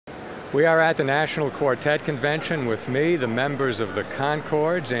We are at the National Quartet Convention with me, the members of the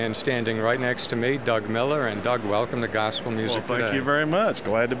Concords, and standing right next to me, Doug Miller. And Doug, welcome to Gospel Music Well, thank Today. you very much.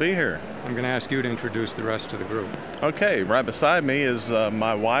 Glad to be here. I'm going to ask you to introduce the rest of the group. Okay, right beside me is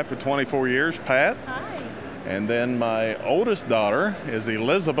my wife of 24 years, Pat. Hi. And then my oldest daughter is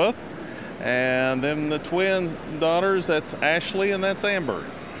Elizabeth. And then the twin daughters, that's Ashley and that's Amber.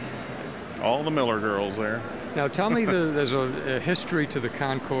 All the Miller girls there. Now tell me, there's a history to the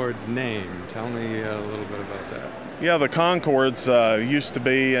Concord name. Tell me a little bit about that. Yeah, the Concords used to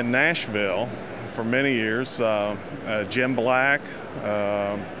be in Nashville for many years. Jim Black,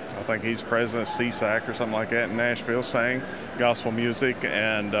 I think he's president of CSAC or something like that in Nashville, sang gospel music,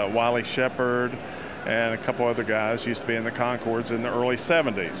 and Wiley Shepard and a couple other guys used to be in the Concords in the early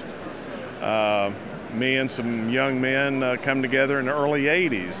 70s. Me and some young men come together in the early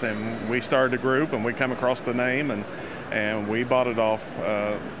 80s, and we started a group, and we come across the name, and we bought it off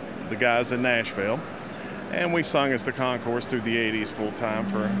the guys in Nashville. And we sung as the Concords through the 80s full time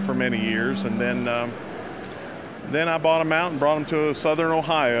for many years. And then I bought them out and brought them to Southern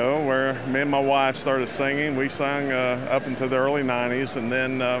Ohio, where me and my wife started singing. We sang up into the early 90s, and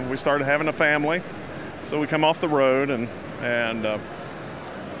then we started having a family. So we come off the road and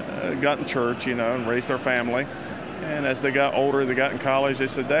got in church, and raised our family. And as they got older, they got in college, they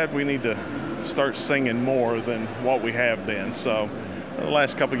said, Dad, we need to start singing more than what we have been. So the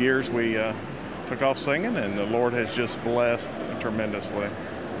last couple of years, we took off singing, and the Lord has just blessed tremendously.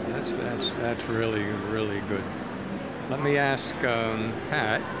 That's really, really good. Let me ask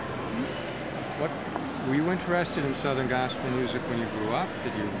Pat, were you interested in Southern gospel music when you grew up?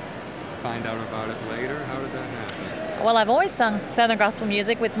 Did you find out about it later? How did that happen? Well, I've always sung Southern gospel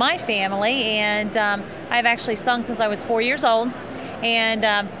music with my family, and I've actually sung since I was 4 years old. And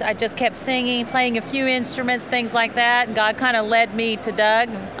I just kept singing, playing a few instruments, things like that. And God kind of led me to Doug,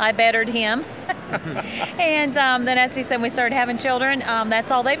 and I bettered him. And then as he said, we started having children.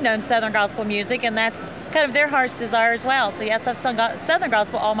 That's all they've known, Southern gospel music, and that's kind of their heart's desire as well. So yes, I've sung Southern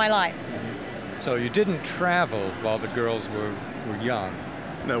gospel all my life. So you didn't travel while the girls were young?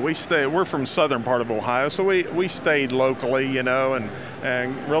 No, we're from southern part of Ohio, so we stayed locally, and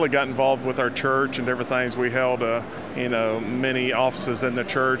really got involved with our church and different things. We held, many offices in the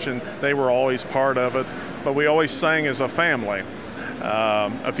church, and they were always part of it. But we always sang as a family.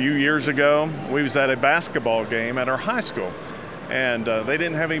 A few years ago, we was at a basketball game at our high school, and they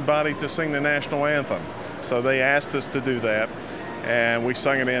didn't have anybody to sing the national anthem. So they asked us to do that, and we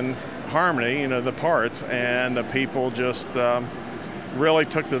sung it in harmony, the parts, and the people just really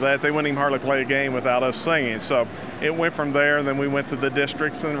took to that. They wouldn't even hardly play a game without us singing. So it went from there, and then we went to the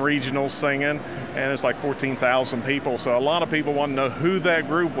districts and regionals singing, and it's like 14,000 people. So a lot of people want to know who that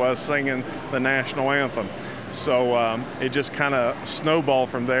group was singing the national anthem. So it just kind of snowballed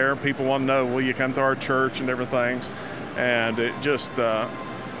from there. People want to know, will you come to our church and different things? And it just,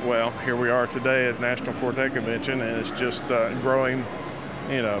 here we are today at National Quartet Convention, and it's just growing,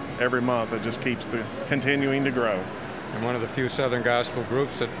 every month. It just keeps continuing to grow. And one of the few Southern gospel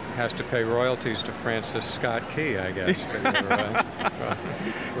groups that has to pay royalties to Francis Scott Key, I guess.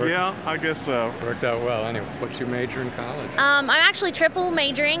 Yeah, I guess so. Worked out well. Anyway, what's your major in college? I'm actually triple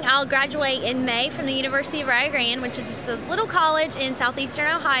majoring. I'll graduate in May from the University of Rio Grande, which is just a little college in southeastern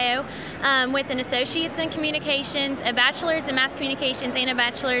Ohio, with an associate's in communications, a bachelor's in mass communications, and a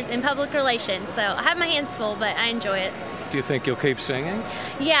bachelor's in public relations. So I have my hands full, but I enjoy it. Do you think you'll keep singing?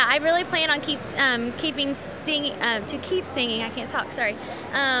 Yeah, I really plan on keep singing. I can't talk. Sorry.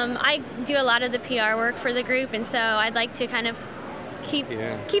 I do a lot of the PR work for the group, and so I'd like to kind of keep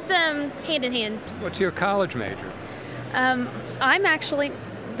them hand in hand. What's your college major? I'm actually,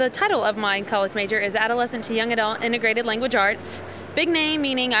 the title of my college major is Adolescent to Young Adult Integrated Language Arts. Big name,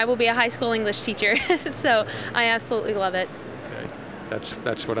 meaning I will be a high school English teacher. So I absolutely love it. Okay.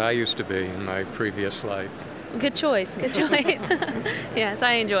 That's what I used to be in my previous life. Good choice, good choice. Yes,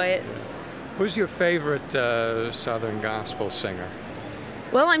 I enjoy it. Who's your favorite Southern gospel singer?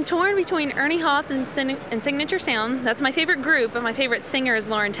 Well, I'm torn between Ernie Haas and Signature Sound. That's my favorite group, but my favorite singer is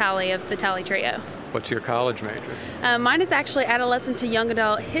Lauren Talley of the Talley Trio. What's your college major? Mine is actually Adolescent to Young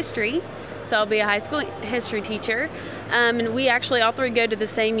Adult History, so I'll be a high school history teacher. And we actually all three go to the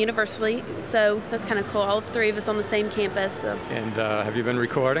same university, so that's kind of cool. All three of us on the same campus. So. And have you been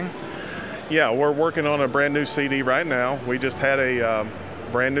recording? Yeah, we're working on a brand new CD right now. We just had a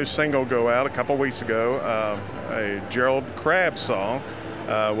brand new single go out a couple weeks ago, a Gerald Crabb song,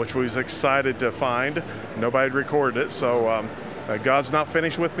 which we was excited to find. Nobody had recorded it, so God's Not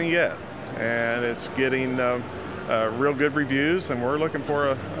Finished With Me Yet. And it's getting real good reviews, and we're looking for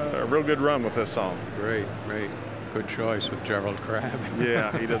a real good run with this song. Great, great. Good choice with Gerald Crabb.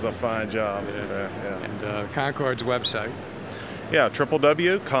 Yeah, he does a fine job. Yeah. Yeah. And Concord's website. Yeah,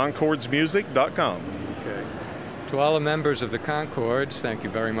 www.concordsmusic.com. Okay. To all the members of the Concords, thank you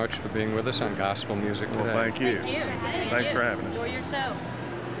very much for being with us on Gospel Music Today. Well, thank you. Thank you. Thanks for having us. Enjoy your show.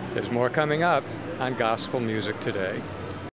 There's more coming up on Gospel Music Today.